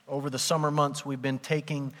Over the summer months, we've been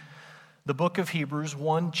taking the book of Hebrews,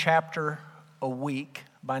 one chapter a week.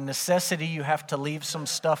 By necessity, you have to leave some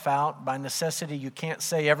stuff out. By necessity, you can't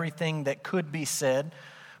say everything that could be said.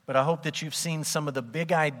 But I hope that you've seen some of the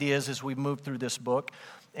big ideas as we move through this book.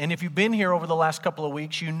 And if you've been here over the last couple of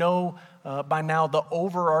weeks, you know by now the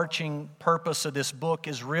overarching purpose of this book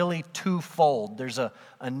is really twofold. There's a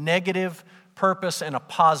negative purpose and a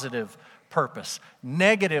positive purpose.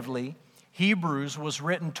 Negatively, Hebrews was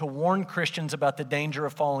written to warn Christians about the danger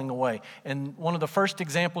of falling away. And one of the first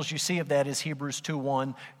examples you see of that is Hebrews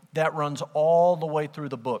 2:1. That runs all the way through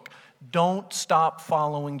the book. Don't stop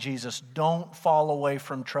following Jesus. Don't fall away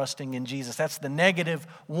from trusting in Jesus. That's the negative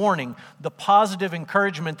warning. The positive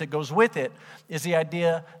encouragement that goes with it is the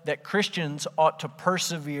idea that Christians ought to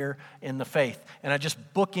persevere in the faith. And I just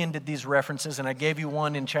bookended these references, and I gave you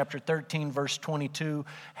one in chapter 13, verse 22.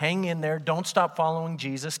 Hang in there. Don't stop following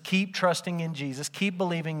Jesus. Keep trusting in Jesus. Keep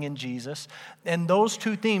believing in Jesus. And those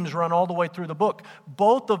two themes run all the way through the book.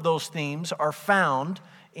 Both of those themes are found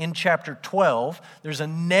in chapter 12. There's a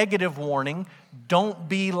negative warning. Don't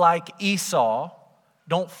be like Esau.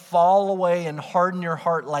 Don't fall away and harden your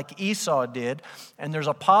heart like Esau did. And there's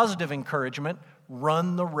a positive encouragement.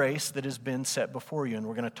 Run the race that has been set before you. And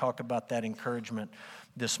we're going to talk about that encouragement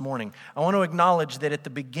this morning. I want to acknowledge that at the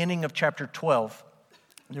beginning of chapter 12,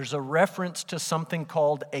 there's a reference to something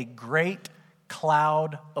called a great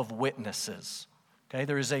cloud of witnesses. Okay,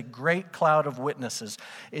 there is a great cloud of witnesses.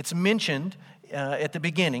 It's mentioned at the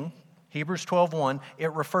beginning, Hebrews 12:1.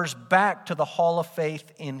 It refers back to the Hall of Faith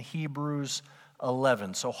in Hebrews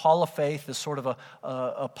 11. So Hall of Faith is sort of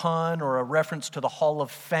a pun or a reference to the Hall of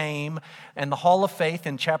Fame. And the Hall of Faith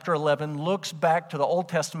in chapter 11 looks back to the Old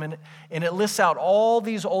Testament, and it lists out all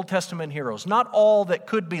these Old Testament heroes. Not all that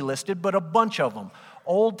could be listed, but a bunch of them.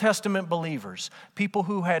 Old Testament believers, people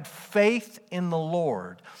who had faith in the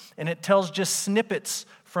Lord. And it tells just snippets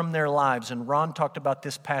from their lives. And Ron talked about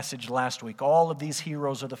this passage last week, all of these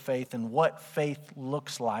heroes of the faith and what faith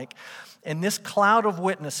looks like. And this cloud of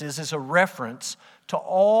witnesses is a reference to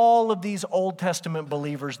all of these Old Testament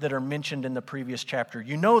believers that are mentioned in the previous chapter.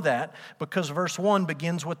 You know that because verse 1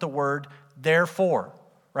 begins with the word therefore,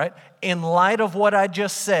 right? In light of what I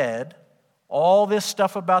just said, all this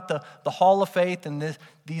stuff about the Hall of Faith and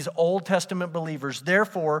these Old Testament believers,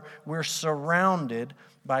 therefore, we're surrounded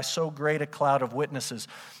by so great a cloud of witnesses.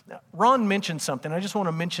 Now, Ron mentioned something. I just want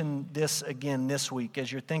to mention this again this week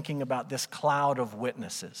as you're thinking about this cloud of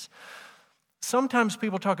witnesses. Sometimes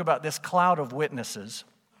people talk about this cloud of witnesses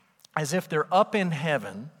as if they're up in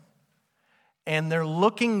heaven and they're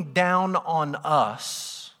looking down on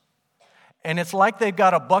us, and it's like they've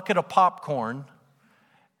got a bucket of popcorn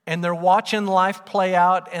and they're watching life play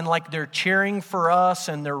out, and like they're cheering for us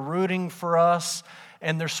and they're rooting for us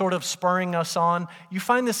and they're sort of spurring us on. You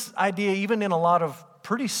find this idea even in a lot of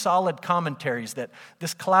pretty solid commentaries that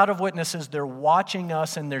this cloud of witnesses, they're watching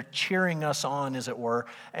us and they're cheering us on, as it were.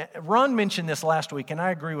 Ron mentioned this last week, and I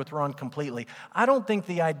agree with Ron completely. I don't think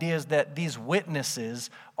the idea is that these witnesses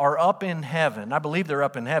are up in heaven. I believe they're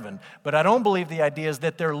up in heaven, but I don't believe the idea is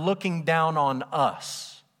that they're looking down on us.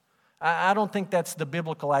 I don't think that's the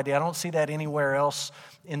biblical idea. I don't see that anywhere else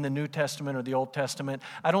in the New Testament or the Old Testament.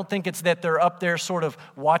 I don't think it's that they're up there sort of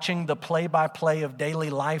watching the play-by-play of daily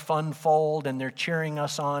life unfold and they're cheering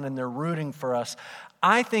us on and they're rooting for us.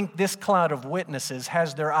 I think this cloud of witnesses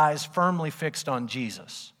has their eyes firmly fixed on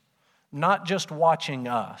Jesus, not just watching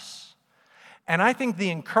us. And I think the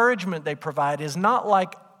encouragement they provide is not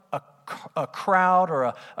like a crowd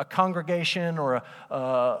or a congregation or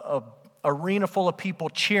a arena full of people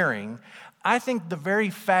cheering. I think the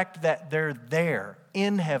very fact that they're there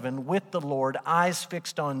in heaven with the Lord, eyes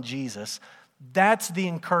fixed on Jesus, that's the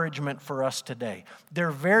encouragement for us today.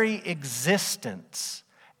 Their very existence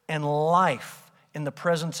and life in the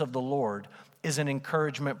presence of the Lord is an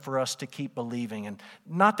encouragement for us to keep believing. And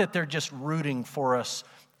not that they're just rooting for us,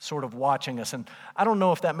 sort of watching us. And I don't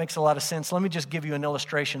know if that makes a lot of sense. Let me just give you an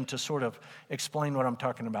illustration to sort of explain what I'm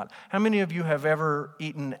talking about. How many of you have ever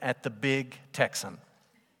eaten at the Big Texan?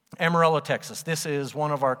 Amarillo, Texas. This is one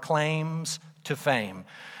of our claims to fame.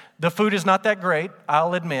 The food is not that great,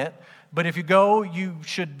 I'll admit, but if you go, you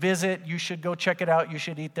should visit, you should go check it out, you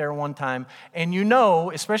should eat there one time. And you know,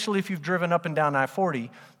 especially if you've driven up and down I-40,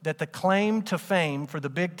 that the claim to fame for the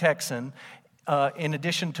Big Texan, in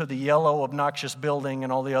addition to the yellow, obnoxious building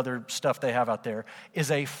and all the other stuff they have out there, is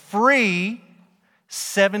a free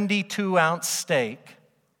 72-ounce steak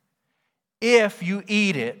if you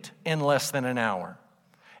eat it in less than an hour.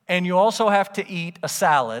 And you also have to eat a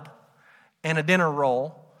salad and a dinner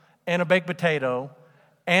roll and a baked potato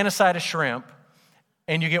and a side of shrimp,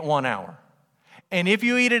 and you get 1 hour. And if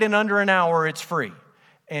you eat it in under an hour, it's free.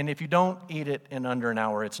 And if you don't eat it in under an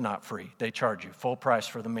hour, it's not free. They charge you full price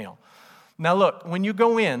for the meal. Now look, when you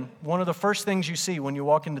go in, one of the first things you see when you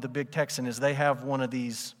walk into the Big Texan is they have one of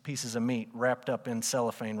these pieces of meat wrapped up in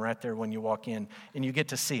cellophane right there when you walk in, and you get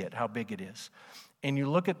to see it, how big it is. And you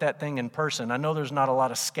look at that thing in person. I know there's not a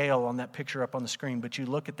lot of scale on that picture up on the screen, but you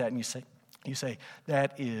look at that and you say,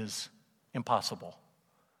 that is impossible.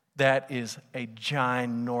 That is a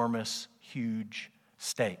ginormous, huge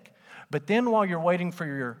steak. But then while you're waiting for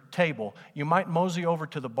your table, you might mosey over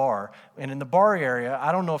to the bar. And in the bar area,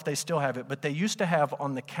 I don't know if they still have it, but they used to have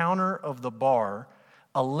on the counter of the bar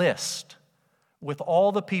a list with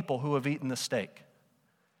all the people who have eaten the steak.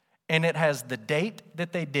 And it has the date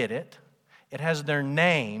that they did it. It has their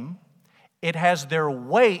name. It has their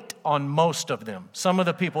weight on most of them. Some of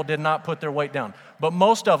the people did not put their weight down, but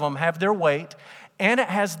most of them have their weight. And it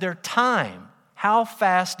has their time. How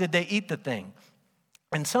fast did they eat the thing?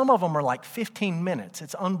 And some of them are like 15 minutes.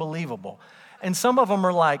 It's unbelievable. And some of them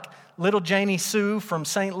are like little Janie Sue from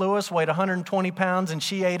St. Louis, weighed 120 pounds, and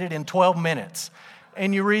she ate it in 12 minutes.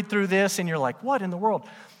 And you read through this, and you're like, what in the world?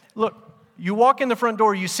 Look, you walk in the front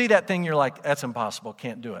door, you see that thing, you're like, that's impossible,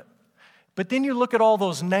 can't do it. But then you look at all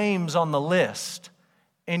those names on the list,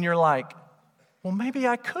 and you're like, well, maybe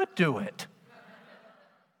I could do it.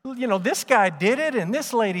 You know, this guy did it, and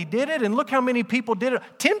this lady did it, and look how many people did it.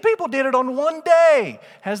 10 people did it on one day.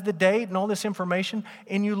 Has the date and all this information.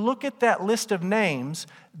 And you look at that list of names,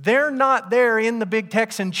 they're not there in the Big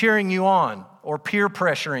Texan cheering you on or peer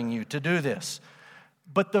pressuring you to do this.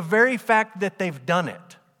 But the very fact that they've done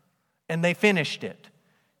it and they finished it,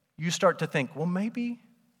 you start to think, well, maybe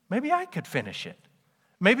I could finish it.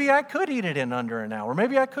 Maybe I could eat it in under an hour.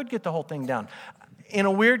 Maybe I could get the whole thing down. In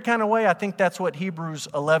a weird kind of way, I think that's what Hebrews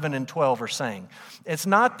 11 and 12 are saying. It's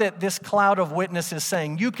not that this cloud of witnesses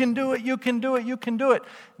saying, you can do it, you can do it, you can do it.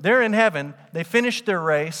 They're in heaven. They finished their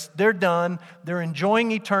race. They're done. They're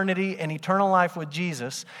enjoying eternity and eternal life with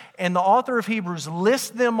Jesus. And the author of Hebrews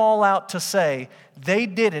lists them all out to say they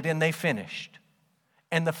did it and they finished.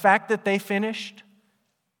 And the fact that they finished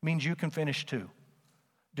means you can finish too.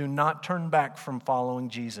 Do not turn back from following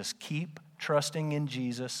Jesus. Keep trusting in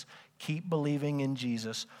Jesus. Keep believing in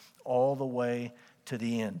Jesus all the way to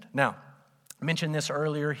the end. Now, I mentioned this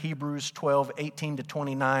earlier, Hebrews 12, 18 to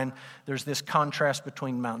 29. There's this contrast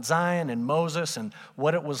between Mount Zion and Moses and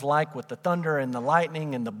what it was like with the thunder and the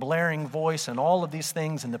lightning and the blaring voice and all of these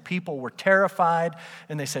things. And the people were terrified.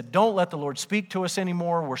 And they said, don't let the Lord speak to us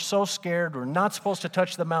anymore. We're so scared. We're not supposed to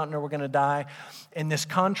touch the mountain or we're going to die. And this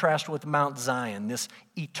contrast with Mount Zion, this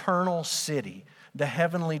eternal city, the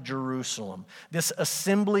heavenly Jerusalem, this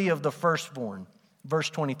assembly of the firstborn, verse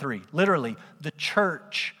 23, literally the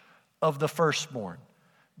church of the firstborn,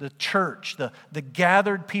 the church, the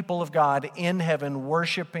gathered people of God in heaven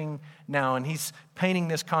worshiping now. And he's painting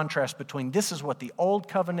this contrast between this is what the old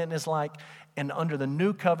covenant is like, and under the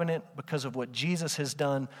new covenant, because of what Jesus has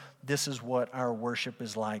done, this is what our worship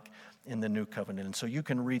is like in the new covenant. And so you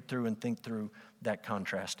can read through and think through that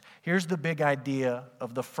contrast. Here's the big idea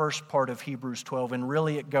of the first part of Hebrews 12, and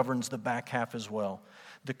really it governs the back half as well.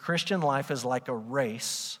 The Christian life is like a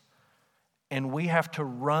race, and we have to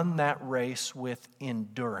run that race with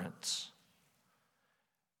endurance.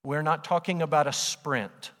 We're not talking about a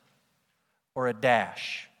sprint or a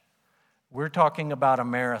dash. We're talking about a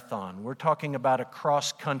marathon. We're talking about a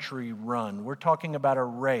cross-country run. We're talking about a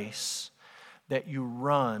race that you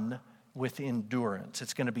run with endurance.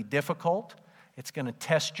 It's going to be difficult. It's going to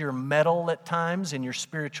test your mettle at times and your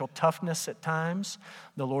spiritual toughness at times.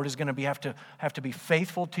 The Lord is going to have to be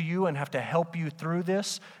faithful to you and have to help you through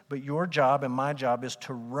this. But your job and my job is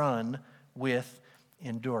to run with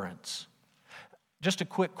endurance. Just a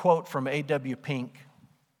quick quote from A.W. Pink.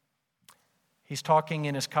 He's talking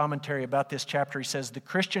in his commentary about this chapter. He says, the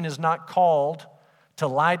Christian is not called to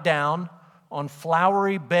lie down on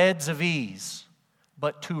flowery beds of ease,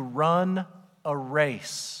 but to run a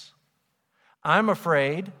race. I'm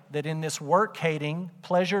afraid that in this work-hating,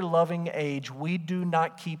 pleasure-loving age, we do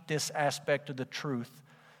not keep this aspect of the truth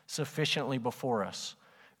sufficiently before us.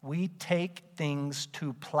 We take things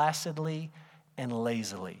too placidly and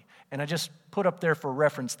lazily. And I just put up there for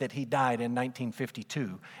reference that he died in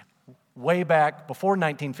 1952. Way back before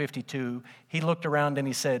 1952, he looked around and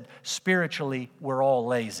he said, spiritually, we're all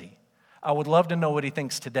lazy. I would love to know what he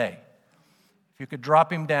thinks today. If you could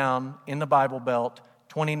drop him down in the Bible Belt,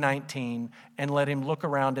 2019, and let him look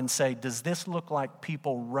around and say, does this look like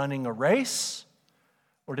people running a race?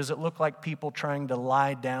 Or does it look like people trying to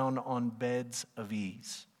lie down on beds of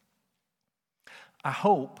ease? I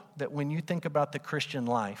hope that when you think about the Christian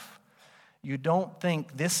life, You don't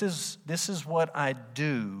think this is what I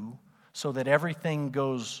do so that everything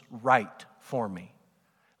goes right for me.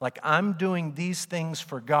 Like I'm doing these things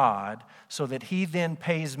for God so that He then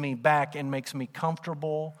pays me back and makes me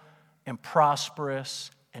comfortable and prosperous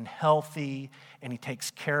and healthy, and He takes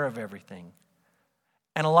care of everything.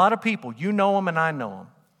 And a lot of people, you know them and I know them,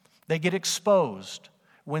 they get exposed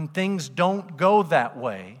when things don't go that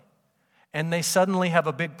way, and they suddenly have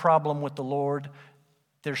a big problem with the Lord.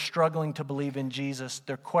 They're struggling to believe in Jesus.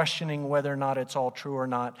 They're questioning whether or not it's all true or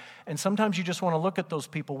not. And sometimes you just want to look at those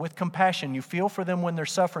people with compassion. You feel for them when they're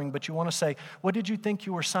suffering, but you want to say, what did you think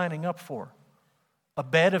you were signing up for? A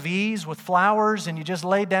bed of ease with flowers and you just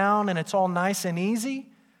lay down and it's all nice and easy?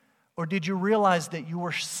 Or did you realize that you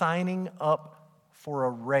were signing up for a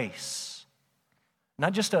race?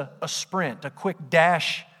 Not just a sprint, a quick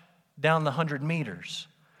dash down the 100 meters,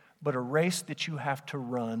 but a race that you have to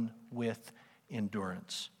run with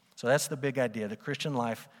endurance. So that's the big idea. The Christian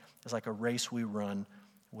life is like a race we run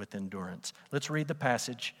with endurance. Let's read the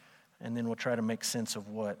passage, and then we'll try to make sense of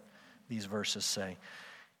what these verses say.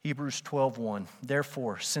 Hebrews 12:1.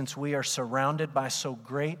 Therefore, since we are surrounded by so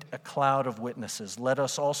great a cloud of witnesses, let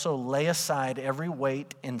us also lay aside every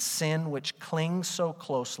weight and sin which clings so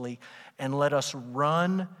closely, and let us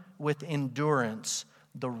run with endurance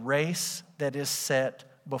the race that is set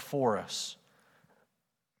before us,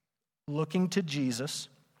 looking to Jesus,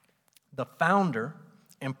 the founder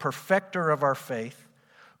and perfecter of our faith,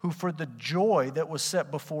 who for the joy that was set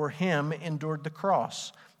before Him endured the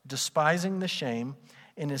cross, despising the shame,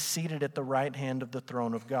 and is seated at the right hand of the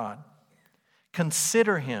throne of God.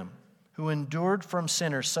 Consider Him who endured from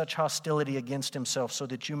sinners such hostility against Himself, so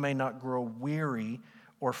that you may not grow weary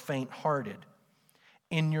or faint-hearted.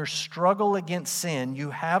 In your struggle against sin, you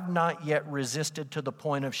have not yet resisted to the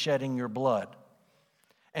point of shedding your blood.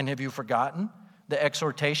 And have you forgotten the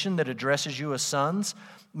exhortation that addresses you as sons?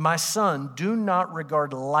 My son, do not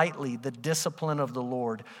regard lightly the discipline of the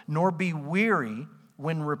Lord, nor be weary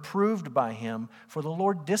when reproved by Him, for the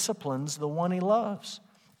Lord disciplines the one He loves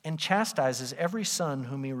and chastises every son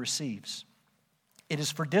whom He receives. It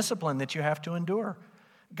is for discipline that you have to endure.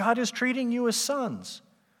 God is treating you as sons.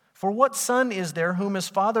 For what son is there whom his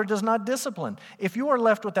father does not discipline? If you are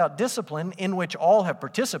left without discipline, in which all have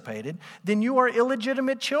participated, then you are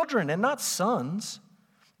illegitimate children and not sons.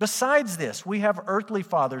 Besides this, we have earthly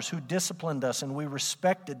fathers who disciplined us, and we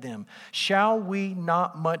respected them. Shall we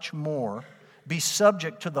not much more be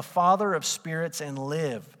subject to the Father of spirits and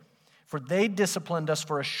live? For they disciplined us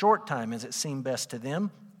for a short time as it seemed best to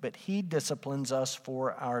them, but He disciplines us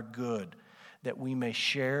for our good, that we may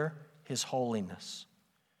share His holiness.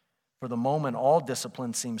 For the moment, all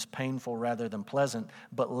discipline seems painful rather than pleasant,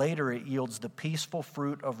 but later it yields the peaceful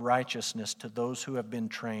fruit of righteousness to those who have been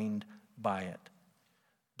trained by it.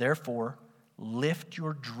 Therefore, lift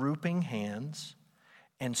your drooping hands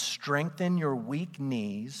and strengthen your weak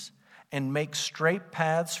knees and make straight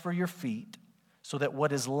paths for your feet, so that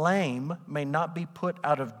what is lame may not be put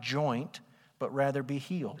out of joint, but rather be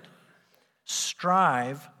healed.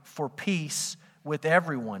 Strive for peace with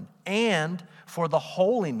everyone, and for the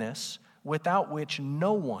holiness without which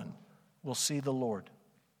no one will see the Lord.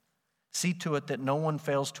 See to it that no one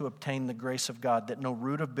fails to obtain the grace of God, that no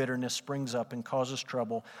root of bitterness springs up and causes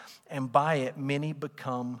trouble, and by it many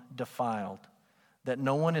become defiled. That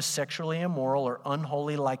no one is sexually immoral or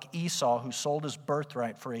unholy like Esau, who sold his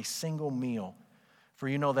birthright for a single meal. For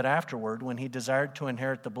you know that afterward, when he desired to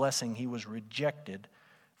inherit the blessing, he was rejected,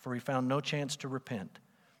 for he found no chance to repent,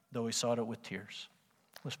 though he sought it with tears.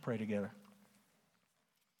 Let's pray together.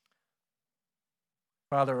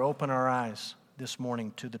 Father, open our eyes this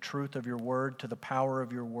morning to the truth of your word, to the power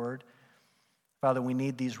of your word. Father, we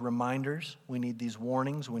need these reminders. We need these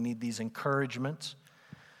warnings. We need these encouragements.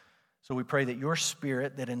 So we pray that your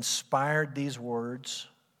Spirit that inspired these words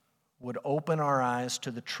would open our eyes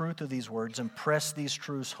to the truth of these words and press these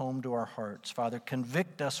truths home to our hearts. Father,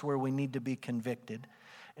 convict us where we need to be convicted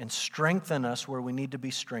and strengthen us where we need to be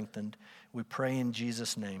strengthened. We pray in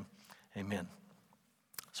Jesus' name. Amen.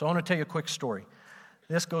 So I want to tell you a quick story.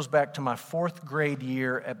 This goes back to my 4th grade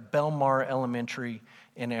year at Belmar Elementary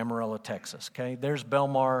in Amarillo, Texas. Okay, there's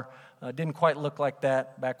Belmar. Didn't quite look like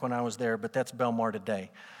that back when I was there, but that's Belmar today.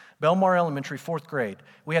 Belmar Elementary, 4th grade.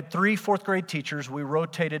 We had 3 4th grade teachers. We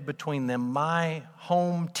rotated between them. My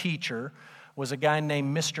home teacher was a guy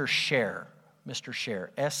named Mr. Scher. Mr. Scher,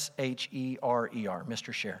 S-H-E-R-E-R,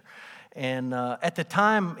 Mr. Scher. And at the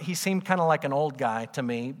time, he seemed kind of like an old guy to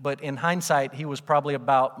me, but in hindsight, he was probably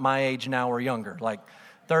about my age now or younger, like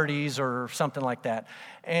 30s or something like that.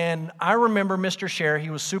 And I remember Mr. Scher,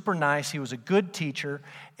 he was super nice, he was a good teacher,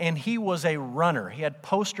 and he was a runner. He had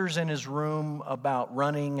posters in his room about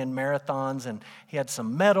running and marathons, and he had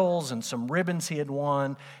some medals and some ribbons he had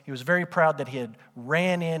won. He was very proud that he had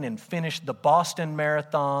ran in and finished the Boston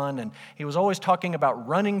Marathon, and he was always talking about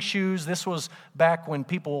running shoes. This was back when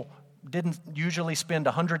people didn't usually spend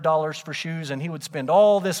 $100 for shoes, and he would spend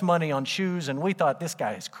all this money on shoes, and we thought, this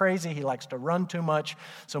guy is crazy. He likes to run too much.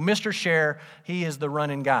 So Mr. Scher, he is the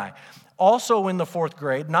running guy. Also in the fourth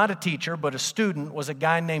grade, not a teacher, but a student, was a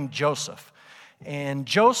guy named Joseph. And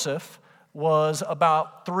Joseph was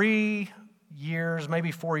about 3 years,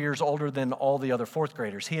 maybe 4 years older than all the other fourth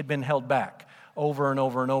graders. He had been held back over and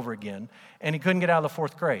over and over again, and he couldn't get out of the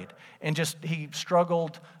fourth grade. And he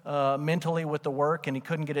struggled mentally with the work, and he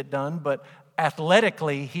couldn't get it done, but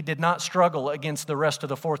athletically, he did not struggle against the rest of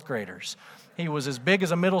the fourth graders. He was as big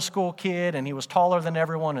as a middle school kid, and he was taller than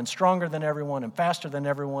everyone, and stronger than everyone, and faster than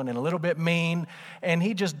everyone, and a little bit mean, and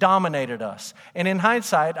he just dominated us. And in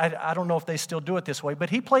hindsight, I don't know if they still do it this way, but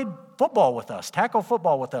he played football with us, tackle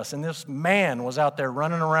football with us, and this man was out there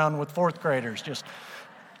running around with fourth graders, just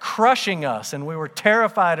crushing us, and we were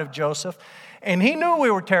terrified of Joseph, and he knew we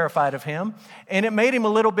were terrified of him, and it made him a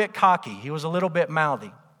little bit cocky. He was a little bit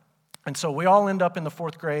mouthy. And so we all end up in the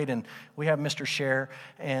fourth grade, and we have Mr. Scher,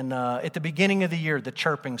 and at the beginning of the year, the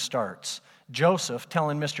chirping starts. Joseph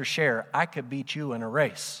telling Mr. Scher, I could beat you in a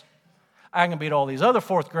race. I can beat all these other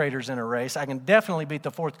fourth graders in a race. I can definitely beat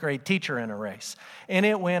the fourth grade teacher in a race. And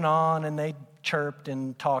it went on, and they chirped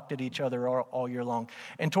and talked at each other all year long.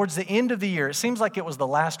 And towards the end of the year, it seems like it was the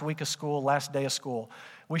last week of school, last day of school.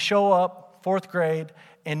 We show up, fourth grade,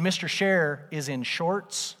 and Mr. Scher is in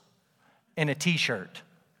shorts and a T-shirt.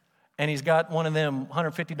 And he's got one of them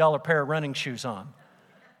 $150 pair of running shoes on.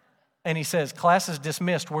 And he says, class is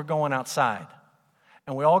dismissed, we're going outside.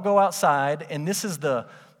 And we all go outside, and this is the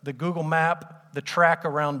Google map, the track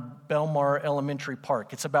around Belmar Elementary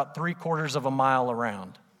Park. It's about 3/4 of a mile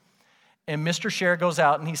around. And Mr. Scher goes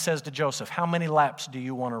out and he says to Joseph, how many laps do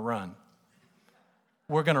you want to run?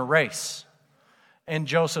 We're going to race. And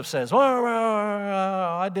Joseph says,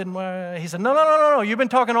 I didn't. He said, no, you've been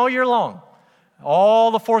talking all year long.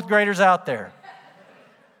 All the fourth graders out there.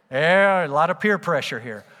 Yeah, a lot of peer pressure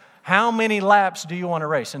here. How many laps do you want to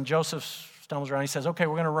race? And Joseph stumbles around. He says, okay,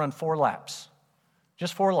 we're going to run 4 laps.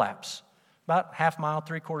 Just 4 laps. About half mile,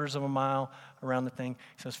 3/4 of a mile around the thing.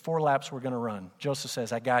 He says, 4 laps we're going to run. Joseph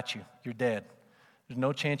says, I got you. You're dead. There's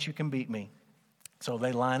no chance you can beat me. So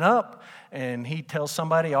they line up, and he tells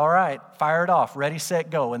somebody, all right, fire it off. Ready, set,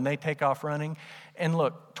 go. And they take off running. And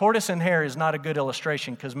look, tortoise and hare is not a good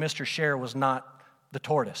illustration because Mr. Scher was not the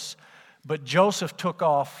tortoise. But Joseph took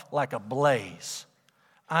off like a blaze.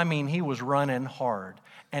 I mean, he was running hard.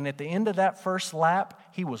 And at the end of that first lap,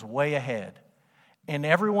 he was way ahead. And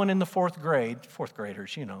everyone in the fourth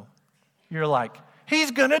graders, you're like,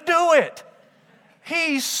 he's going to do it.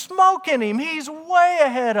 He's smoking him. He's way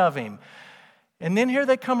ahead of him. And then here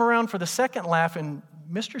they come around for the second lap, and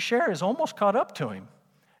Mr. Scher is almost caught up to him.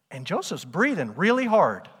 And Joseph's breathing really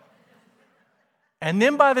hard. And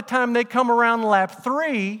then by the time they come around lap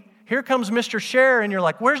 3, here comes Mr. Scher, and you're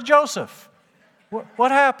like, where's Joseph?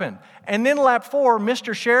 What happened? And then lap 4,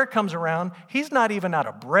 Mr. Scher comes around. He's not even out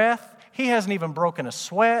of breath. He hasn't even broken a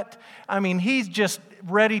sweat. I mean, he's just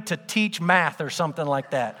ready to teach math or something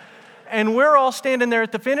like that. And we're all standing there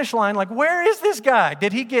at the finish line like, where is this guy?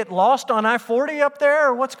 Did he get lost on I-40 up there,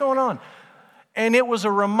 or what's going on? And it was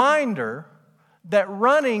a reminder that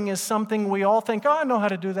running is something we all think, I know how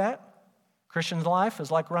to do that. Christian life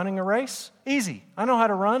is like running a race. Easy. I know how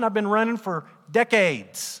to run. I've been running for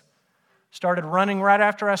decades. Started running right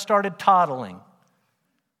after I started toddling.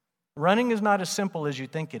 Running is not as simple as you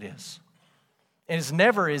think it is. And it's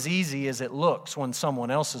never as easy as it looks when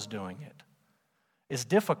someone else is doing it. It's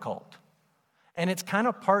difficult. And it's kind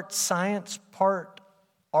of part science, part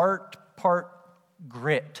art, part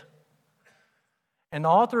grit. And the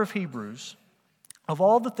author of Hebrews, of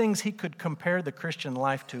all the things he could compare the Christian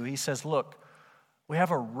life to, he says, look, we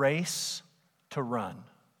have a race to run,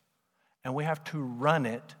 and we have to run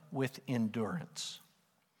it with endurance.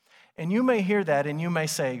 And you may hear that, and you may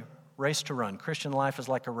say, race to run. Christian life is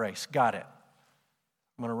like a race. Got it.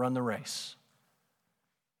 I'm going to run the race.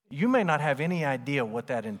 You may not have any idea what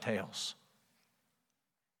that entails.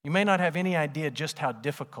 You may not have any idea just how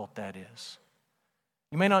difficult that is.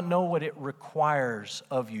 You may not know what it requires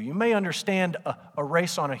of you. You may understand a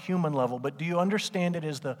race on a human level, but do you understand it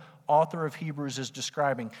as the author of Hebrews is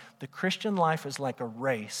describing? The Christian life is like a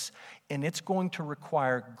race, and it's going to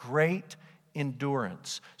require great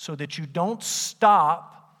endurance so that you don't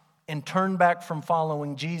stop and turn back from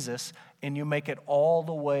following Jesus, and you make it all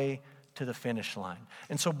the way to the finish line.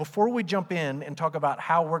 And so before we jump in and talk about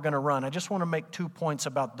how we're going to run, I just want to make 2 points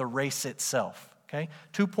about the race itself, okay?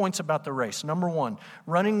 2 points about the race. Number one,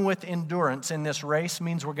 running with endurance in this race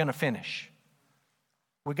means we're going to finish.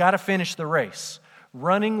 We got to finish the race.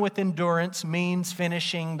 Running with endurance means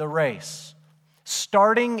finishing the race.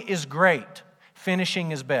 Starting is great.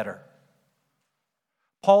 Finishing is better.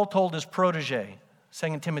 Paul told his protege,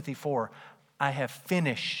 2 Timothy 4, I have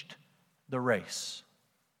finished the race.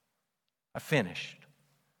 I finished.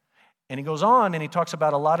 And he goes on and he talks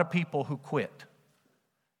about a lot of people who quit.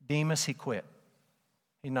 Demas, he quit.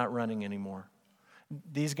 He's not running anymore.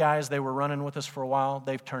 These guys, they were running with us for a while.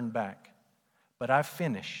 They've turned back. But I've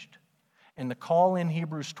finished. And the call in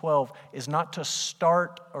Hebrews 12 is not to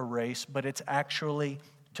start a race, but it's actually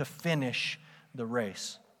to finish the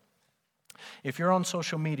race. If you're on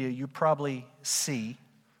social media, you probably see,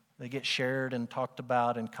 they get shared and talked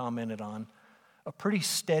about and commented on, a pretty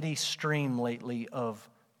steady stream lately of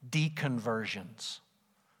deconversions.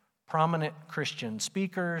 Prominent Christian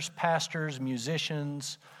speakers, pastors,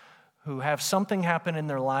 musicians who have something happen in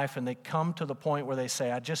their life and they come to the point where they say,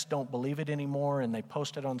 I just don't believe it anymore, and they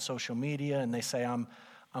post it on social media and they say, I'm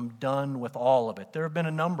done with all of it. There have been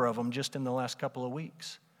a number of them just in the last couple of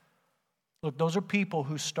weeks. Look, those are people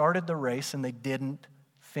who started the race and they didn't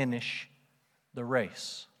finish the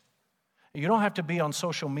race. You don't have to be on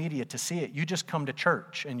social media to see it. You just come to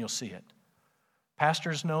church and you'll see it.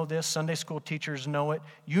 Pastors know this. Sunday school teachers know it.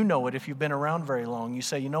 You know it if you've been around very long. You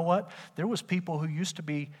say, you know what? There was people who used to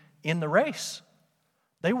be in the race.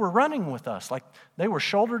 They were running with us. Like they were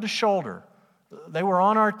shoulder to shoulder. They were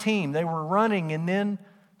on our team. They were running, and then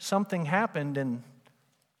something happened and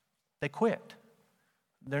they quit.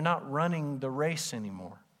 They're not running the race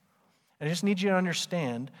anymore. I just need you to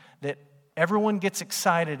understand that everyone gets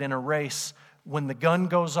excited in a race when the gun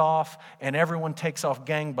goes off and everyone takes off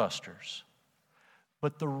gangbusters.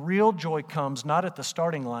 But the real joy comes not at the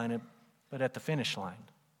starting line, but at the finish line.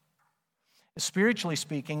 Spiritually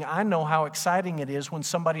speaking, I know how exciting it is when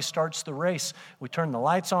somebody starts the race. We turn the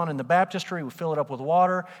lights on in the baptistry, we fill it up with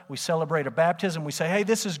water, we celebrate a baptism, we say, hey,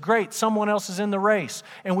 this is great, someone else is in the race.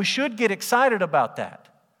 And we should get excited about that.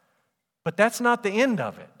 But that's not the end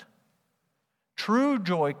of it. True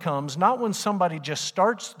joy comes not when somebody just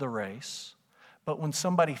starts the race, but when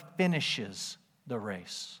somebody finishes the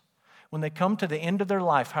race. When they come to the end of their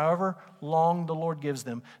life, however long the Lord gives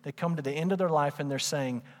them, they come to the end of their life and they're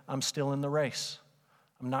saying, I'm still in the race.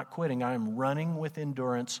 I'm not quitting. I am running with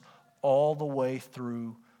endurance all the way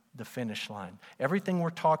through the finish line. Everything we're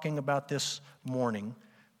talking about this morning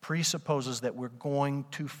presupposes that we're going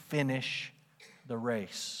to finish the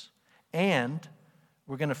race. And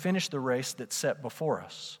we're going to finish the race that's set before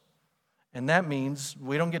us. And that means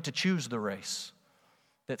we don't get to choose the race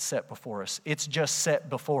that's set before us. It's just set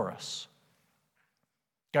before us.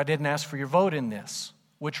 God didn't ask for your vote in this.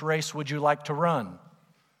 Which race would you like to run?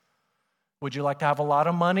 Would you like to have a lot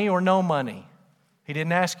of money or no money? He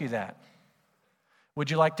didn't ask you that. Would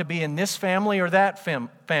you like to be in this family or that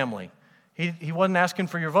family? He wasn't asking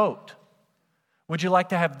for your vote. Would you like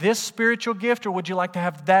to have this spiritual gift or would you like to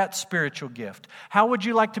have that spiritual gift? How would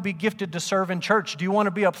you like to be gifted to serve in church? Do you want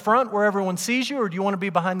to be up front where everyone sees you or do you want to be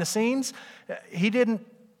behind the scenes? He didn't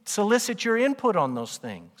solicit your input on those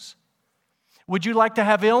things. Would you like to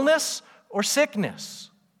have illness or sickness?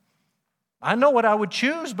 I know what I would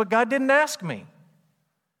choose, but God didn't ask me.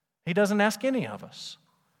 He doesn't ask any of us.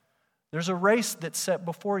 There's a race that's set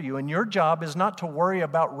before you, and your job is not to worry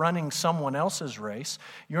about running someone else's race.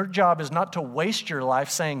 Your job is not to waste your life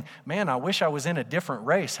saying, man, I wish I was in a different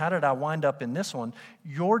race. How did I wind up in this one?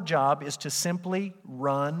 Your job is to simply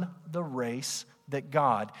run the race that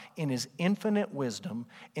God, in His infinite wisdom,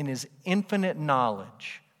 in His infinite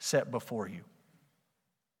knowledge, set before you.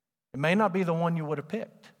 It may not be the one you would have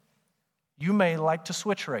picked. You may like to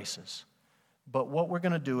switch races. But what we're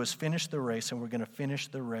going to do is finish the race, and we're going to finish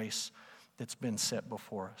the race that's been set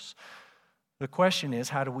before us. The question is,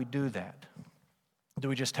 how do we do that? Do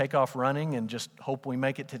we just take off running and just hope we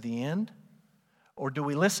make it to the end? Or do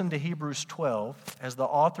we listen to Hebrews 12 as the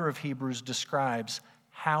author of Hebrews describes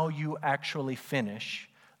how you actually finish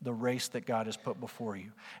the race that God has put before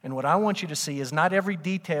you? And what I want you to see is not every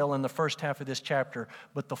detail in the first half of this chapter,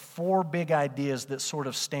 but the four big ideas that sort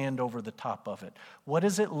of stand over the top of it. What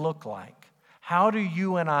does it look like? How do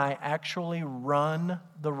you and I actually run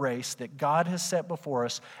the race that God has set before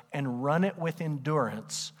us and run it with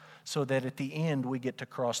endurance so that at the end we get to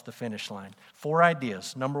cross the finish line? 4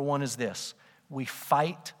 ideas. Number 1 is this: we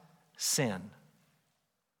fight sin.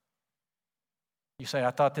 You say,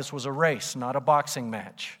 I thought this was a race, not a boxing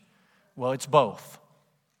match. Well, it's both.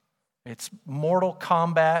 It's mortal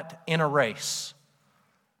combat in a race.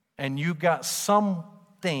 And you've got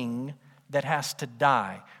something that has to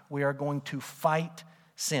die. We are going to fight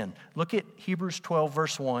sin. Look at Hebrews 12,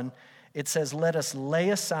 verse 1. It says, let us lay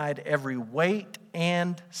aside every weight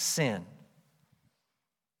and sin.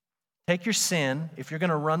 Take your sin, if you're going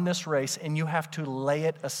to run this race, and you have to lay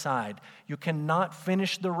it aside. You cannot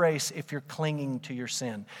finish the race if you're clinging to your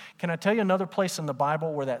sin. Can I tell you another place in the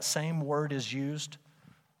Bible where that same word is used?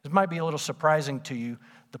 This might be a little surprising to you,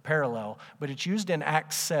 the parallel, but it's used in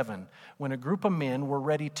Acts 7 when a group of men were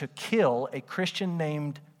ready to kill a Christian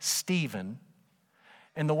named Stephen.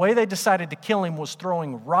 And the way they decided to kill him was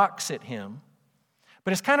throwing rocks at him.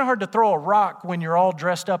 But it's kind of hard to throw a rock when you're all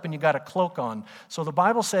dressed up and you got a cloak on. So the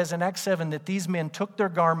Bible says in Acts 7 that these men took their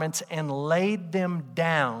garments and laid them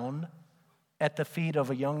down at the feet of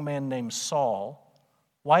a young man named Saul.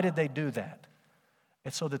 Why did they do that?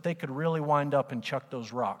 It's so that they could really wind up and chuck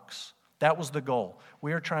those rocks. That was the goal.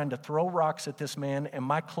 We are trying to throw rocks at this man, and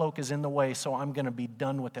my cloak is in the way, so I'm going to be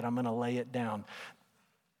done with it. I'm going to lay it down.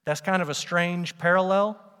 That's kind of a strange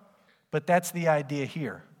parallel, but that's the idea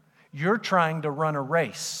here. You're trying to run a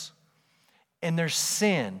race, and there's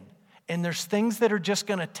sin, and there's things that are just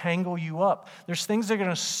going to tangle you up. There's things that are going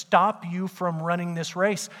to stop you from running this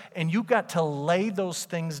race, and you've got to lay those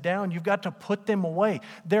things down. You've got to put them away.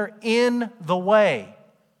 They're in the way.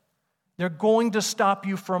 They're going to stop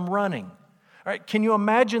you from running. All right, can you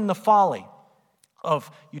imagine the folly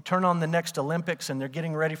of you turn on the next Olympics and they're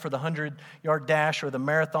getting ready for the 100-yard dash or the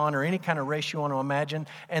marathon or any kind of race you want to imagine,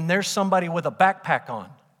 and there's somebody with a backpack on.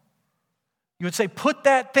 You would say, put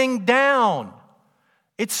that thing down.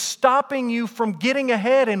 It's stopping you from getting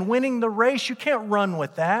ahead and winning the race. You can't run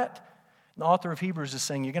with that. And the author of Hebrews is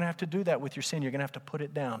saying you're going to have to do that with your sin. You're going to have to put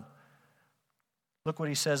it down. Look what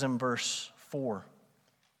he says in verse 4.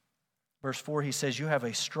 Verse 4, he says, you have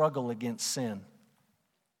a struggle against sin.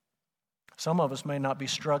 Some of us may not be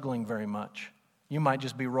struggling very much. You might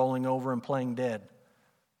just be rolling over and playing dead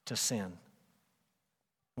to sin.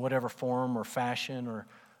 Whatever form or fashion or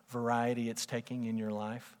variety it's taking in your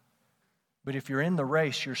life. But if you're in the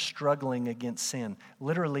race, you're struggling against sin.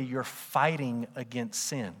 Literally, you're fighting against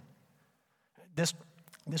sin.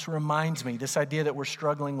 This reminds me, this idea that we're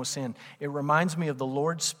struggling with sin, it reminds me of the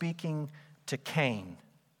Lord speaking to Cain.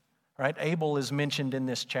 Right? Abel is mentioned in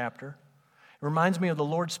this chapter. It reminds me of the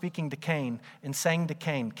Lord speaking to Cain and saying to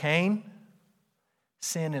Cain, Cain,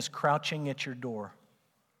 sin is crouching at your door,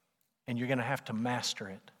 and you're going to have to master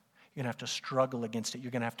it. You're going to have to struggle against it.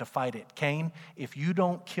 You're going to have to fight it. Cain, if you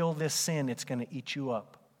don't kill this sin, it's going to eat you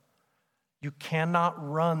up. You cannot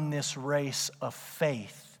run this race of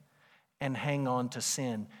faith and hang on to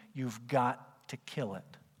sin. You've got to kill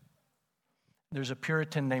it. There's a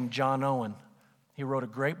Puritan named John Owen. He wrote a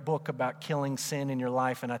great book about killing sin in your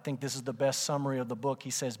life, and I think this is the best summary of the book.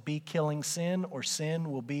 He says, be killing sin or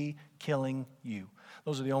sin will be killing you.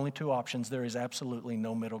 Those are the only two options. There is absolutely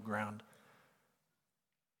no middle ground.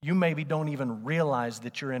 You maybe don't even realize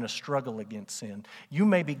that you're in a struggle against sin. You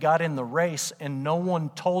maybe got in the race and no one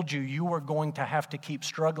told you were going to have to keep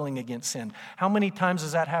struggling against sin. How many times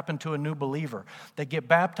has that happened to a new believer? They get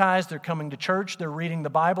baptized, they're coming to church, they're reading the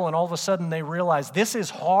Bible, and all of a sudden they realize this is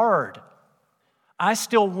hard. I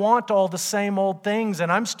still want all the same old things,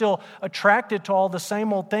 and I'm still attracted to all the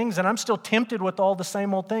same old things, and I'm still tempted with all the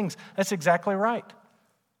same old things. That's exactly right.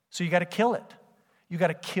 So you got to kill it. You got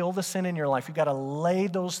to kill the sin in your life. You got to lay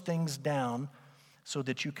those things down so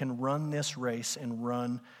that you can run this race and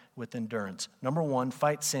run with endurance. Number one,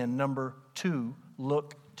 fight sin. Number two,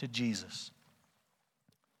 look to Jesus.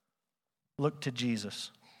 Look to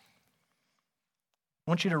Jesus.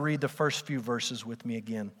 I want you to read the first few verses with me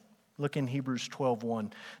again. Look in Hebrews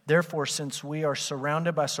 12:1. Therefore, since we are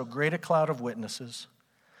surrounded by so great a cloud of witnesses,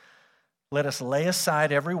 let us lay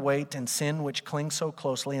aside every weight and sin which clings so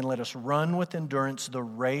closely, and let us run with endurance the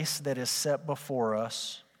race that is set before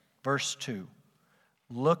us. Verse 2,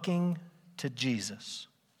 looking to Jesus,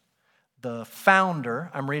 the founder,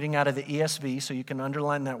 I'm reading out of the ESV, so you can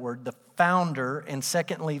underline that word, the founder, and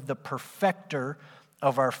secondly, the perfecter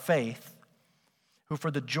of our faith, who for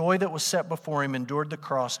the joy that was set before him endured the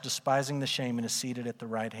cross, despising the shame, and is seated at the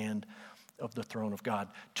right hand of the throne of God.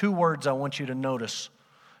 Two words I want you to notice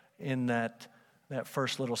in that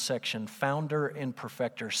first little section, founder and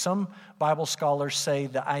perfecter. Some Bible scholars say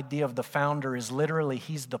the idea of the founder is literally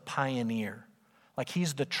he's the pioneer. Like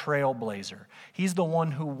he's the trailblazer. He's the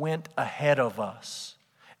one who went ahead of us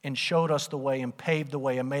and showed us the way and paved the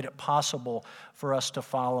way and made it possible for us to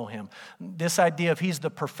follow him. This idea of he's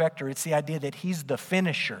the perfecter, it's the idea that he's the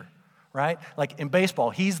finisher. right? Like in baseball,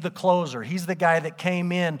 he's the closer. He's the guy that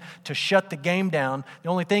came in to shut the game down. The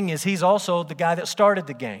only thing is he's also the guy that started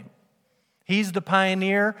the game. He's the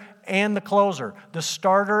pioneer and the closer, the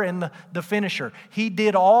starter and the finisher. He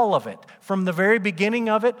did all of it, from the very beginning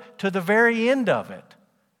of it to the very end of it.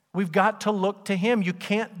 We've got to look to him. You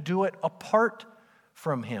can't do it apart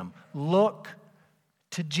from him. Look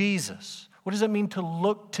to Jesus. What does it mean to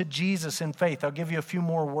look to Jesus in faith? I'll give you a few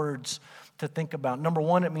more words to think about. Number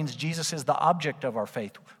one, it means Jesus is the object of our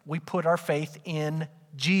faith. We put our faith in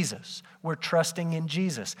Jesus. We're trusting in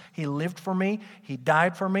Jesus. He lived for me. He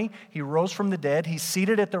died for me. He rose from the dead. He's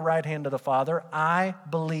seated at the right hand of the Father. I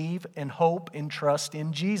believe and hope and trust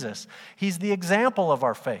in Jesus. He's the example of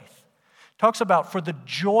our faith. Talks about for the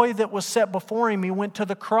joy that was set before him, he went to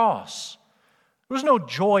the cross. There was no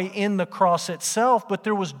joy in the cross itself, but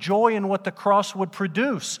there was joy in what the cross would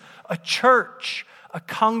produce. A church, a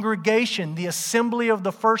congregation, the assembly of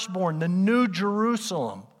the firstborn, the new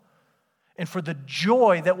Jerusalem. And for the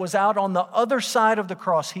joy that was out on the other side of the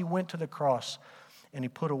cross, he went to the cross and he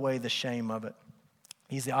put away the shame of it.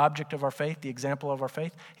 He's the object of our faith, the example of our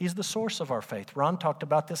faith. He's the source of our faith. Ron talked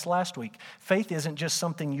about this last week. Faith isn't just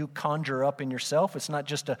something you conjure up in yourself. It's not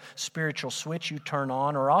just a spiritual switch you turn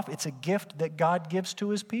on or off. It's a gift that God gives to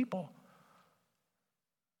his people.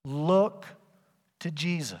 Look to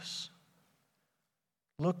Jesus.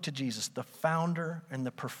 Look to Jesus, the founder and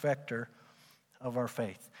the perfecter of our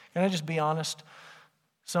faith. Can I just be honest?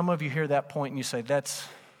 Some of you hear that point and you say, that's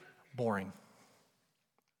boring.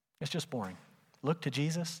 It's just boring. Look to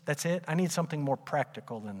Jesus, that's it? I need something more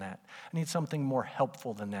practical than that. I need something more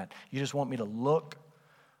helpful than that. You just want me to look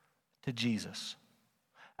to Jesus.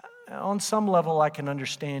 On some level, I can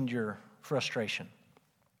understand your frustration.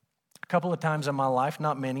 A couple of times in my life,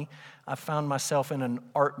 not many, I found myself in an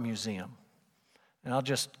art museum. And I'll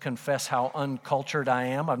just confess how uncultured I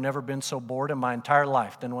am. I've never been so bored in my entire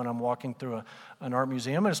life than when I'm walking through an art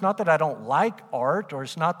museum. And it's not that I don't like art, or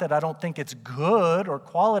it's not that I don't think it's good or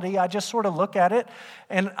quality. I just sort of look at it,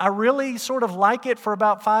 and I really sort of like it for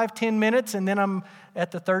about 5-10 minutes, and then I'm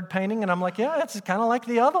at the third painting, and I'm like, yeah, it's kind of like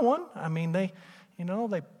the other one. I mean, they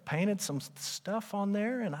painted some stuff on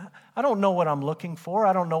there, and I don't know what I'm looking for.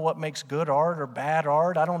 I don't know what makes good art or bad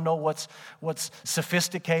art. I don't know what's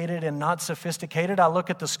sophisticated and not sophisticated. I look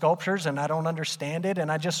at the sculptures, and I don't understand it,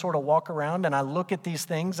 and I just sort of walk around, and I look at these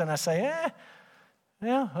things, and I say,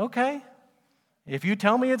 yeah, okay. If you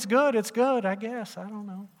tell me it's good, I guess. I don't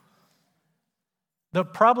know. The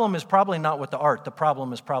problem is probably not with the art. The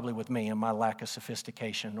problem is probably with me and my lack of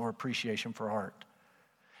sophistication or appreciation for art.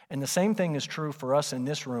 And the same thing is true for us in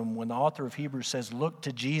this room when the author of Hebrews says, look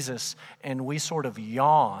to Jesus, and we sort of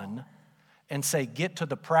yawn and say, get to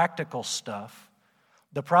the practical stuff.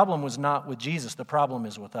 The problem was not with Jesus, the problem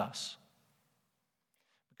is with us.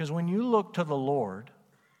 Because when you look to the Lord,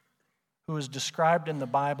 who is described in the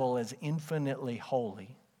Bible as infinitely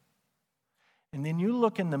holy, and then you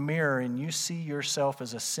look in the mirror and you see yourself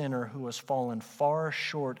as a sinner who has fallen far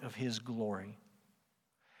short of his glory,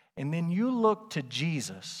 and then you look to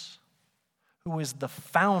Jesus, who is the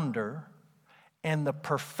founder and the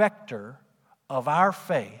perfecter of our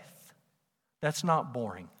faith, that's not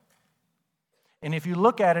boring. And if you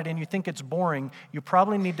look at it and you think it's boring, you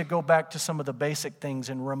probably need to go back to some of the basic things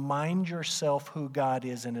and remind yourself who God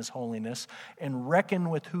is in his holiness and reckon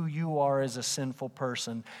with who you are as a sinful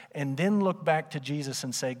person, and then look back to Jesus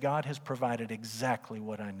and say, God has provided exactly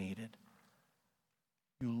what I needed.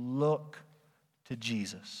 You look to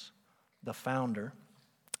Jesus, the founder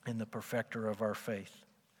and the perfecter of our faith.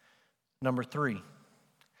 Number 3,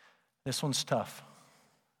 this one's tough.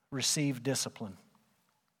 Receive discipline.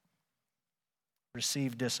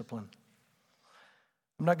 Receive discipline.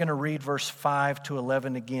 I'm not going to read verse 5 to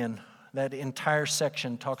 11 again. That entire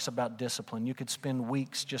section talks about discipline. You could spend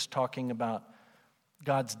weeks just talking about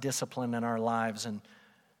God's discipline in our lives. And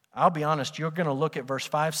I'll be honest, you're going to look at verse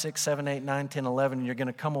 5, 6, 7, 8, 9, 10, 11, and you're going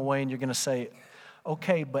to come away and you're going to say,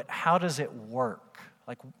 okay, but how does it work?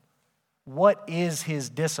 Like, what is his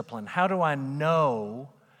discipline? How do I know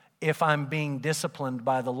if I'm being disciplined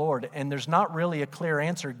by the Lord? And there's not really a clear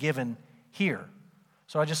answer given here.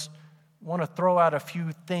 So I just want to throw out a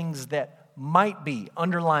few things that might be,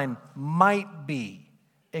 underline, might be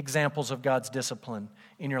examples of God's discipline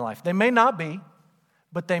in your life. They may not be,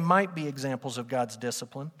 but they might be examples of God's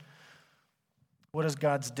discipline. What does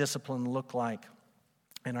God's discipline look like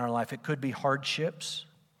in our life? It could be hardships,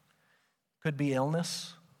 could be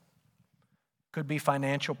illness, could be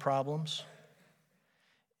financial problems.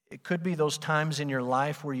 It could be those times in your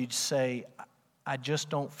life where you'd say, I just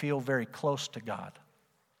don't feel very close to God.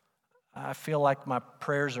 I feel like my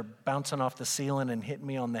prayers are bouncing off the ceiling and hitting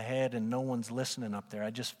me on the head and no one's listening up there. I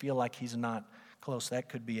just feel like he's not close. That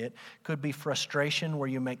could be it. Could be frustration where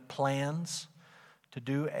you make plans to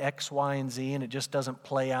do X, Y, and Z and it just doesn't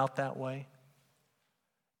play out that way.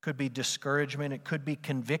 Could be discouragement. It could be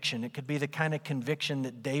conviction. It could be the kind of conviction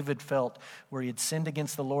that David felt where he had sinned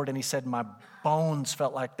against the Lord and he said, my bones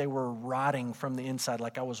felt like they were rotting from the inside,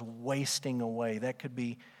 like I was wasting away. That could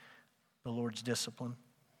be the Lord's discipline.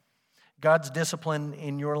 God's discipline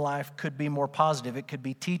in your life could be more positive. It could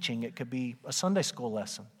be teaching. It could be a Sunday school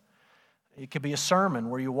lesson. It could be a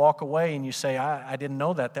sermon where you walk away and you say, I didn't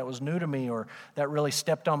know that. That was new to me, or that really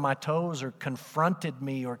stepped on my toes or confronted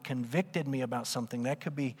me or convicted me about something. That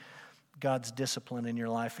could be God's discipline in your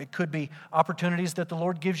life. It could be opportunities that the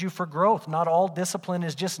Lord gives you for growth. Not all discipline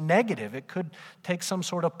is just negative. It could take some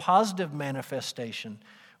sort of positive manifestation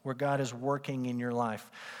where God is working in your life.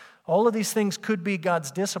 All of these things could be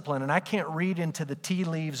God's discipline, and I can't read into the tea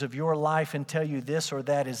leaves of your life and tell you this or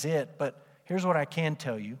that is it, but here's what I can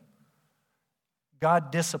tell you.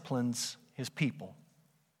 God disciplines His people.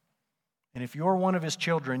 And if you're one of His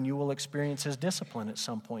children, you will experience His discipline at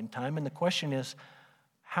some point in time, and the question is,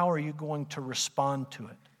 how are you going to respond to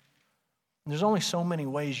it? And there's only so many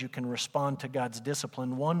ways you can respond to God's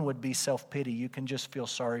discipline. One would be self-pity. You can just feel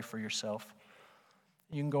sorry for yourself.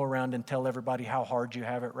 You can go around and tell everybody how hard you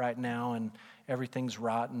have it right now and everything's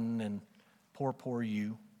rotten and poor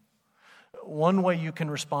you. One way you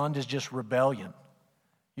can respond is just rebellion.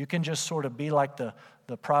 You can just sort of be like the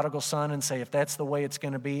prodigal son and say, if that's the way it's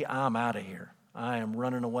going to be, I'm out of here. I am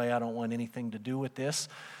running away. I don't want anything to do with this.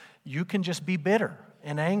 You can just be bitter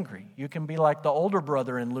and angry. You can be like the older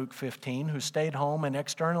brother in Luke 15 who stayed home and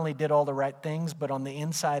externally did all the right things, but on the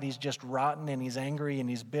inside he's just rotten and he's angry and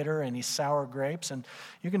he's bitter and he's sour grapes. And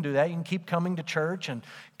you can do that. You can keep coming to church and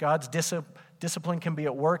God's discipline can be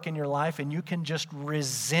at work in your life and you can just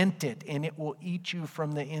resent it and it will eat you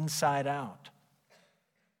from the inside out.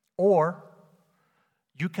 Or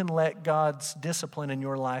you can let God's discipline in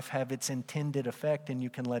your life have its intended effect and you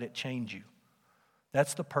can let it change you.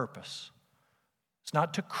 That's the purpose. It's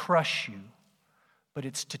not to crush you, but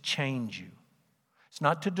it's to change you. It's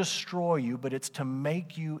not to destroy you, but it's to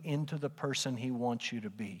make you into the person He wants you to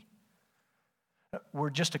be.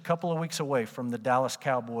 We're just a couple of weeks away from the Dallas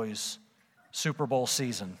Cowboys Super Bowl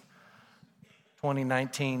season,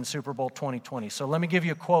 2019, Super Bowl 2020. So let me give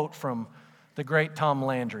you a quote from the great Tom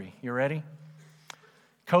Landry. You ready?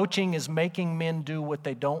 Coaching is making men do what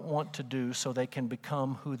they don't want to do so they can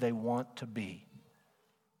become who they want to be.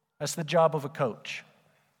 That's the job of a coach.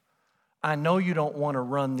 I know you don't want to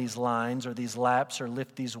run these lines or these laps or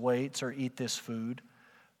lift these weights or eat this food,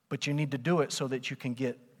 but you need to do it so that you can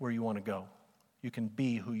get where you want to go. You can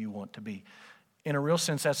be who you want to be. In a real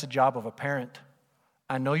sense, that's the job of a parent.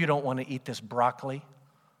 I know you don't want to eat this broccoli.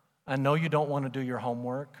 I know you don't want to do your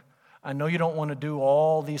homework. I know you don't want to do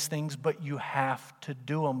all these things, but you have to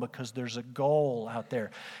do them because there's a goal out there.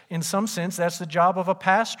 In some sense, that's the job of a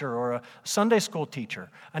pastor or a Sunday school teacher.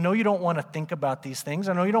 I know you don't want to think about these things.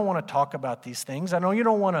 I know you don't want to talk about these things. I know you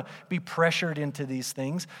don't want to be pressured into these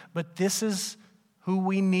things, but this is who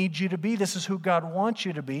we need you to be. This is who God wants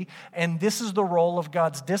you to be, and this is the role of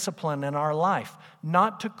God's discipline in our life,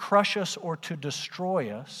 not to crush us or to destroy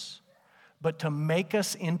us, but to make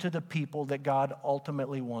us into the people that God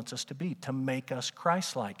ultimately wants us to be, to make us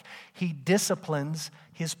Christ-like. He disciplines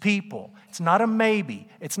His people. It's not a maybe.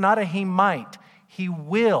 It's not a He might. He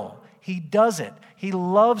will. He does it. He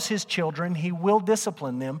loves His children. He will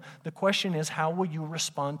discipline them. The question is, how will you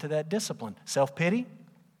respond to that discipline? Self-pity?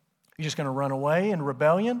 You're just going to run away in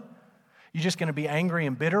rebellion? You're just going to be angry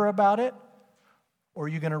and bitter about it? Or are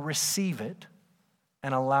you going to receive it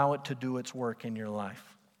and allow it to do its work in your life?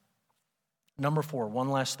 Number 4, one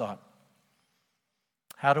last thought.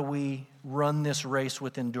 How do we run this race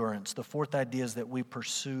with endurance? The fourth idea is that we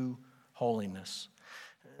pursue holiness.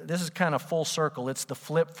 This is kind of full circle. It's the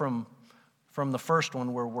flip from the first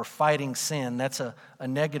one where we're fighting sin. That's a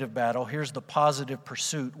negative battle. Here's the positive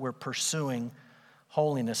pursuit. We're pursuing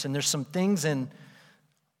holiness. And there's some things in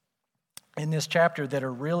this chapter that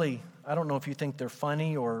are really, I don't know if you think they're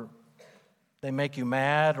funny or they make you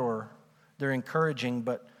mad or they're encouraging,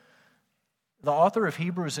 but the author of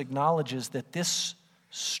Hebrews acknowledges that this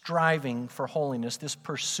striving for holiness, this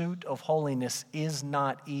pursuit of holiness is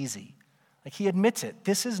not easy. Like he admits it.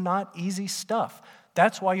 This is not easy stuff.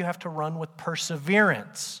 That's why you have to run with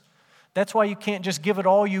perseverance. That's why you can't just give it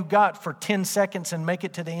all you got for 10 seconds and make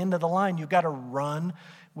it to the end of the line. You've got to run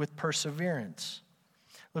with perseverance.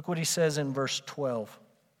 Look what he says in verse 12.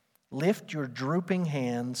 Lift your drooping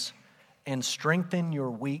hands and strengthen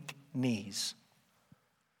your weak knees.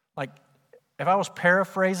 Like, if I was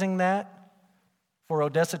paraphrasing that for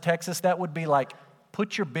Odessa, Texas, that would be like,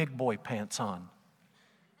 put your big boy pants on.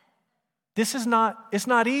 It's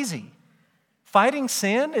not easy. Fighting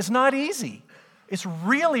sin is not easy. It's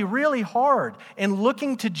really, really hard. And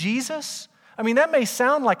looking to Jesus, I mean, that may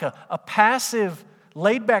sound like a passive,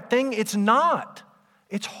 laid-back thing. It's not.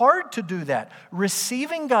 It's hard to do that.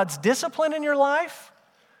 Receiving God's discipline in your life,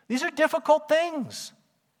 these are difficult things.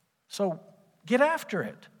 So get after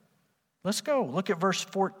it. Let's go. Look at verse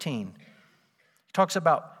 14. He talks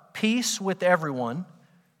about peace with everyone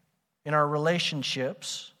in our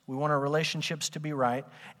relationships. We want our relationships to be right.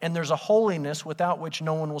 And there's a holiness without which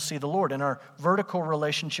no one will see the Lord. In our vertical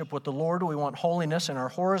relationship with the Lord, we want holiness. In our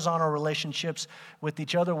horizontal relationships with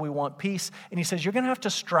each other, we want peace. And he says, you're going to have to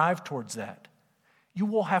strive towards that. You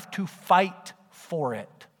will have to fight for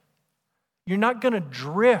it. You're not going to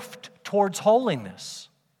drift towards holiness.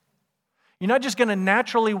 You're not just going to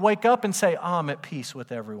naturally wake up and say, I'm at peace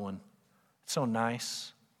with everyone. It's so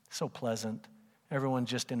nice, so pleasant. Everyone's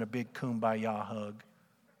just in a big kumbaya hug.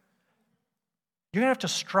 You're going to have to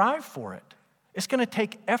strive for it. It's going to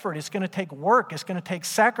take effort. It's going to take work. It's going to take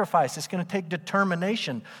sacrifice. It's going to take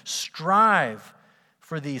determination. Strive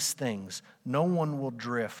for these things. No one will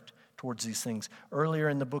drift towards these things. Earlier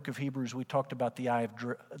in the book of Hebrews, we talked about the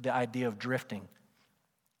idea of drifting.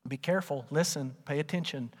 Be careful, listen, pay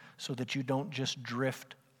attention so that you don't just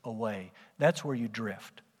drift away. That's where you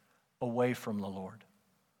drift, away from the Lord.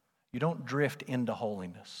 You don't drift into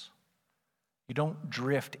holiness. You don't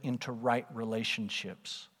drift into right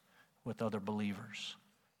relationships with other believers.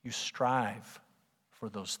 You strive for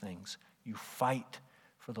those things. You fight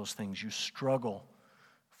for those things. You struggle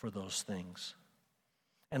for those things.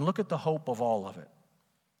 And look at the hope of all of it.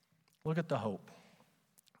 Look at the hope.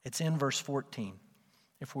 It's in verse 14.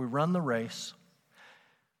 If we run the race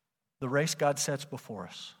God sets before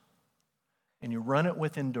us, and you run it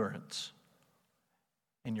with endurance,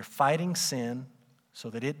 and you're fighting sin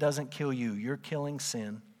so that it doesn't kill you, you're killing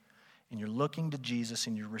sin, and you're looking to Jesus,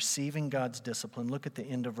 and you're receiving God's discipline. Look at the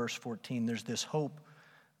end of verse 14. There's this hope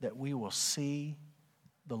that we will see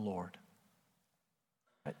the Lord.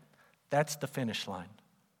 That's the finish line.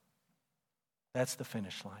 That's the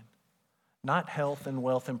finish line. Not health and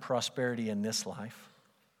wealth and prosperity in this life.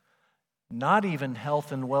 Not even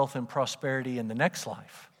health and wealth and prosperity in the next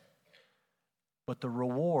life. But the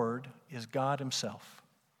reward is God Himself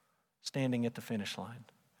standing at the finish line.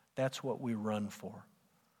 That's what we run for.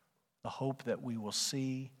 The hope that we will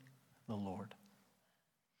see the Lord.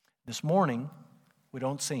 This morning, we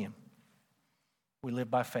don't see Him. We live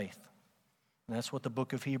by faith. And that's what the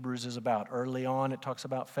book of Hebrews is about. Early on, it talks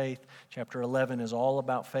about faith. Chapter 11 is all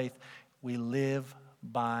about faith. We live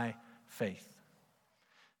by faith.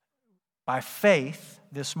 By faith,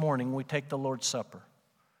 this morning, we take the Lord's Supper.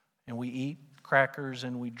 And we eat crackers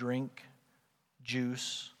and we drink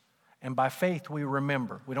juice. And by faith, we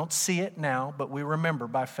remember. We don't see it now, but we remember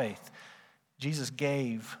by faith. Jesus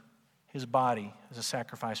gave His body as a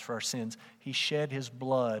sacrifice for our sins. He shed His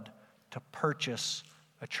blood to purchase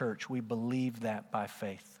a church. We believe that by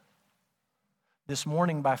faith. This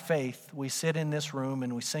morning, by faith, we sit in this room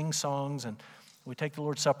and we sing songs and we take the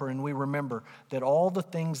Lord's Supper and we remember that all the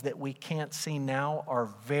things that we can't see now are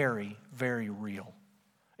very, very real.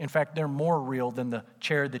 In fact, they're more real than the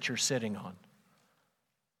chair that you're sitting on.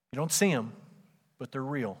 You don't see them, but they're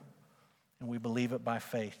real. And we believe it by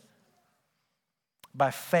faith.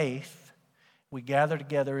 By faith, we gather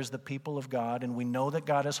together as the people of God, and we know that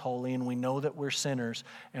God is holy, and we know that we're sinners.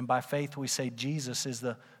 And by faith, we say Jesus is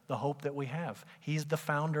the hope that we have. He's the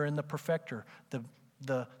founder and the perfecter,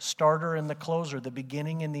 the starter and the closer, the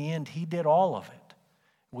beginning and the end. He did all of it.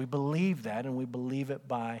 We believe that, and we believe it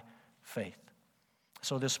by faith.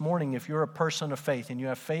 So this morning, if you're a person of faith, and you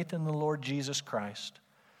have faith in the Lord Jesus Christ,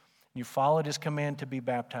 you followed His command to be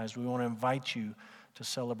baptized, we want to invite you to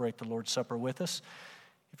celebrate the Lord's Supper with us.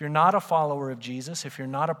 If you're not a follower of Jesus, if you're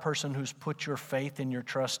not a person who's put your faith and your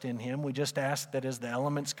trust in Him, we just ask that as the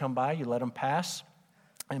elements come by, you let them pass.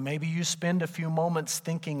 And maybe you spend a few moments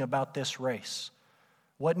thinking about this race.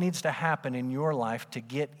 What needs to happen in your life to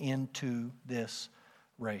get into this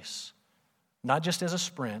race? Not just as a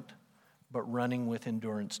sprint, but running with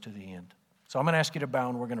endurance to the end. So I'm going to ask you to bow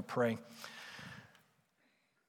and we're going to pray.